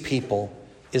these people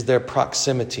is their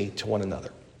proximity to one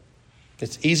another.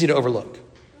 It's easy to overlook.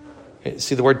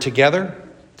 See the word together?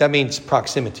 That means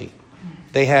proximity.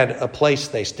 They had a place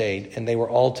they stayed and they were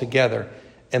all together.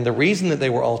 And the reason that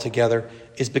they were all together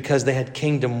is because they had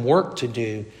kingdom work to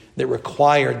do that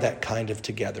required that kind of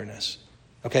togetherness.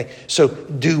 Okay, so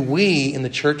do we in the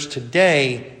church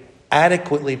today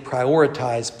adequately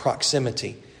prioritize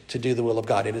proximity to do the will of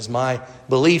God? It is my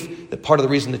belief that part of the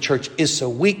reason the church is so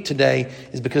weak today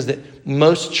is because that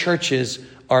most churches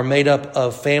are made up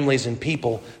of families and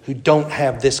people who don't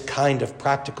have this kind of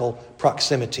practical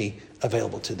proximity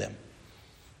available to them.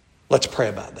 Let's pray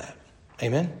about that.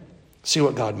 Amen? See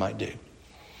what God might do.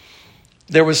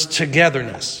 There was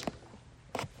togetherness.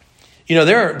 You know,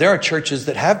 there are churches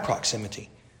that have proximity,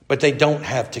 but they don't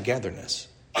have togetherness.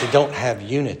 They don't have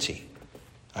unity.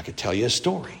 I could tell you a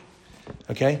story.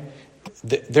 Okay?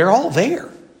 They're all there,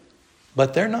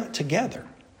 but they're not together.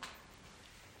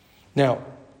 Now,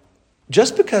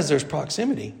 just because there's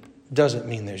proximity doesn't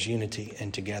mean there's unity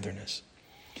and togetherness.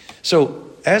 So,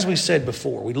 as we said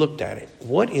before, we looked at it.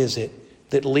 What is it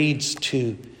that leads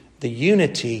to the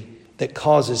unity that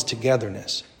causes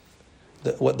togetherness?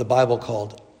 What the Bible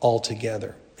called all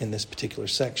together in this particular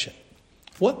section.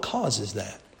 What causes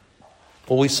that?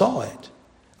 Well, we saw it.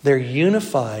 They're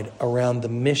unified around the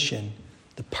mission,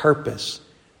 the purpose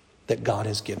that God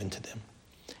has given to them.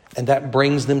 And that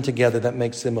brings them together. That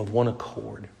makes them of one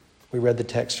accord. We read the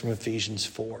text from Ephesians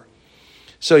 4.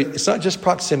 So it's not just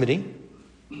proximity.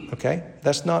 Okay?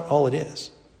 That's not all it is.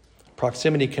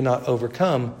 Proximity cannot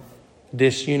overcome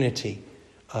disunity,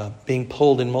 being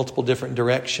pulled in multiple different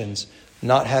directions,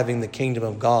 not having the kingdom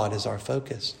of God as our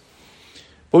focus.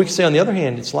 But we can say, on the other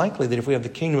hand, it's likely that if we have the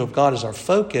kingdom of God as our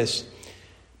focus,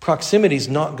 proximity is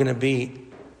not going to be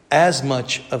as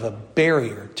much of a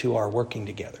barrier to our working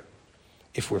together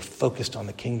if we're focused on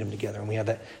the kingdom together and we have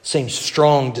that same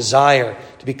strong desire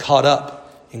to be caught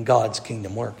up in God's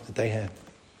kingdom work that they have.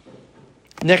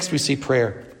 Next, we see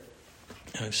prayer.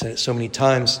 I've said it so many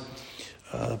times.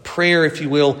 Prayer, if you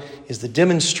will, is the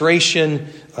demonstration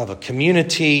of a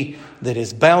community that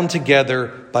is bound together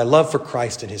by love for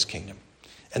Christ and his kingdom.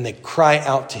 And they cry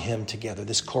out to him together.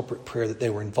 This corporate prayer that they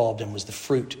were involved in was the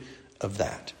fruit of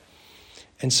that.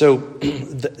 And so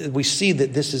we see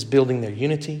that this is building their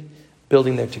unity,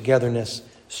 building their togetherness,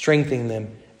 strengthening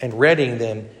them, and readying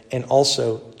them, and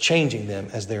also changing them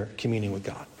as they're communing with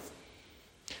God.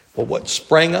 Well, what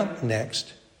sprang up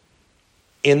next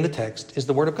in the text is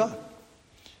the Word of God.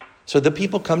 So the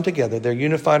people come together. They're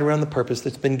unified around the purpose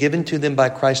that's been given to them by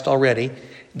Christ already.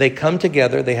 They come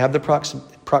together. They have the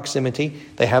proximity.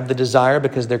 They have the desire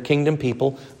because they're kingdom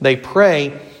people. They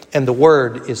pray, and the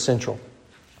Word is central.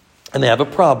 And they have a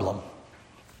problem.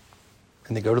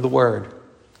 And they go to the Word,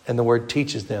 and the Word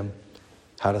teaches them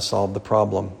how to solve the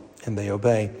problem, and they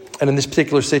obey. And in this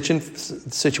particular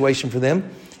situation for them,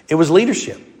 it was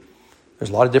leadership.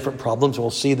 There's a lot of different problems.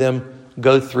 We'll see them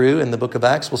go through in the book of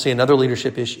Acts. We'll see another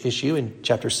leadership issue in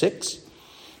chapter 6,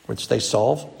 which they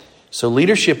solve. So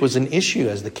leadership was an issue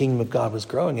as the kingdom of God was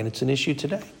growing, and it's an issue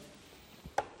today.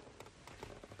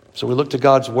 So we look to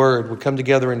God's word. We come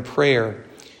together in prayer.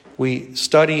 We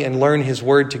study and learn his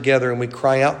word together, and we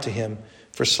cry out to him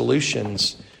for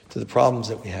solutions to the problems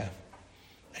that we have.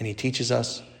 And he teaches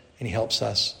us, and he helps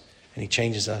us, and he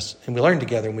changes us. And we learn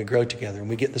together, and we grow together, and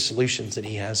we get the solutions that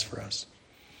he has for us.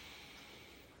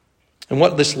 And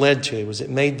what this led to was it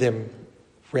made them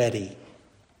ready.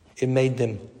 It made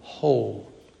them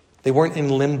whole. They weren't in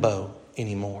limbo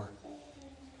anymore.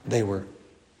 They were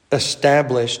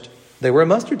established. They were a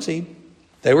mustard seed.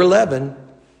 They were leaven.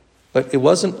 But it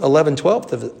wasn't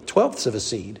 11/12ths of a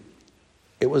seed.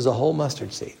 It was a whole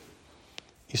mustard seed.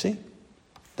 You see?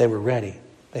 They were ready.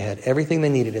 They had everything they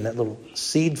needed in that little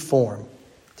seed form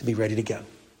to be ready to go.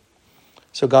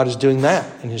 So God is doing that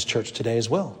in his church today as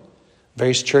well.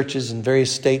 Various churches in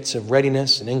various states of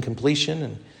readiness and incompletion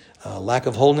and lack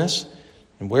of wholeness.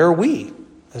 And where are we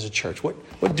as a church?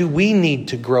 What do we need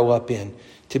to grow up in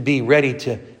to be ready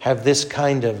to have this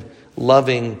kind of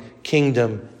loving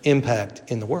kingdom impact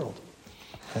in the world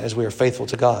as we are faithful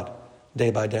to God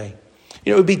day by day?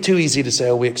 You know, it would be too easy to say,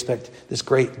 oh, we expect this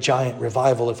great giant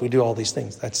revival if we do all these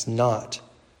things. That's not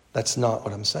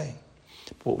what I'm saying.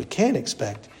 But what we can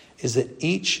expect is that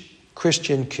each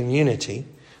Christian community,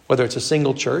 whether it's a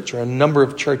single church or a number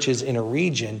of churches in a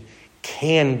region,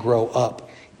 can grow up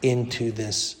into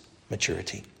this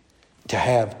maturity, to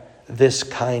have this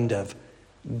kind of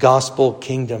gospel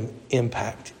kingdom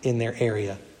impact in their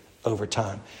area over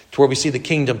time, to where we see the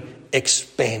kingdom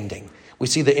expanding. We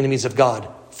see the enemies of God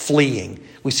fleeing.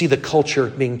 We see the culture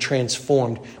being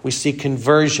transformed. We see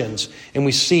conversions, and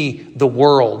we see the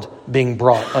world being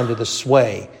brought under the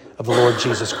sway of the Lord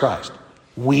Jesus Christ.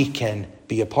 We can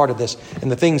be a part of this. And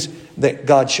the things that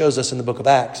God shows us in the book of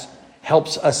Acts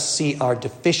helps us see our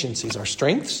deficiencies, our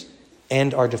strengths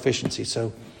and our deficiencies.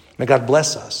 So may God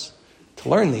bless us to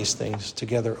learn these things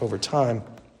together over time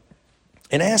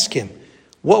and ask him,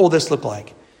 what will this look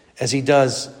like as he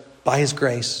does by his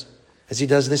grace, as he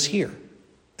does this here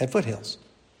at Foothills,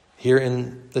 here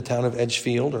in the town of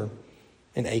Edgefield or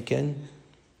in Aiken,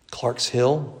 Clarks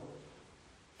Hill,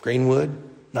 Greenwood,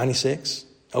 96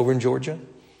 over in Georgia?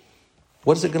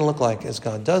 What is it going to look like as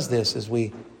God does this, as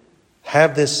we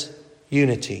have this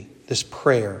unity, this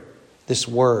prayer, this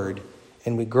word,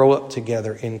 and we grow up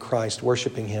together in Christ,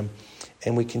 worshiping Him,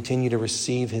 and we continue to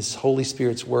receive His Holy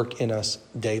Spirit's work in us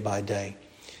day by day?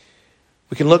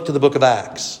 We can look to the book of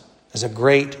Acts as a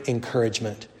great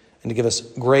encouragement and to give us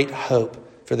great hope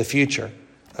for the future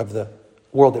of the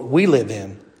world that we live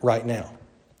in right now.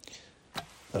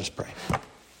 Let us pray.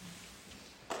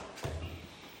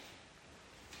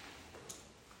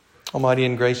 Almighty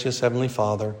and gracious Heavenly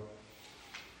Father,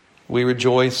 we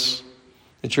rejoice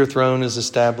that your throne is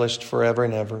established forever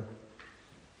and ever.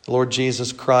 Lord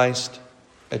Jesus Christ,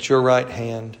 at your right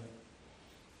hand,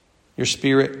 your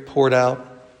Spirit poured out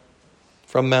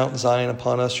from Mount Zion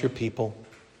upon us, your people.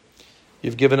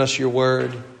 You've given us your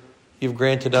word. You've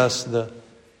granted us the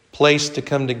place to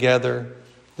come together,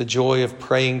 the joy of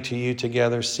praying to you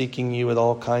together, seeking you with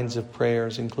all kinds of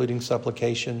prayers, including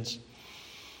supplications.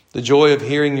 The joy of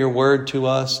hearing your word to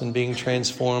us and being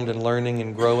transformed and learning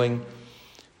and growing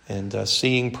and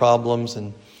seeing problems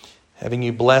and having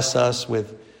you bless us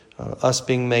with us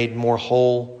being made more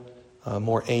whole,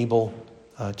 more able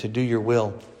to do your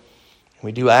will.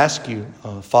 We do ask you,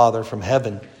 Father, from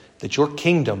heaven, that your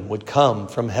kingdom would come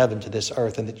from heaven to this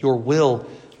earth and that your will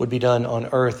would be done on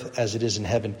earth as it is in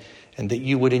heaven, and that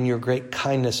you would, in your great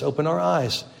kindness, open our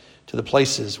eyes to the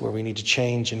places where we need to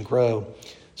change and grow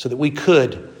so that we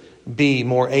could be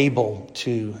more able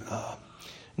to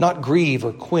not grieve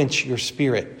or quench your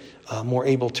Spirit, more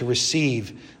able to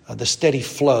receive the steady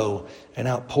flow and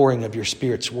outpouring of your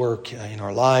Spirit's work in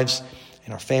our lives,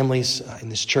 in our families, in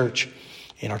this church,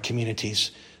 in our communities,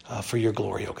 for your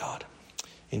glory, O God.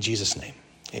 In Jesus' name,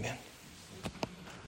 amen.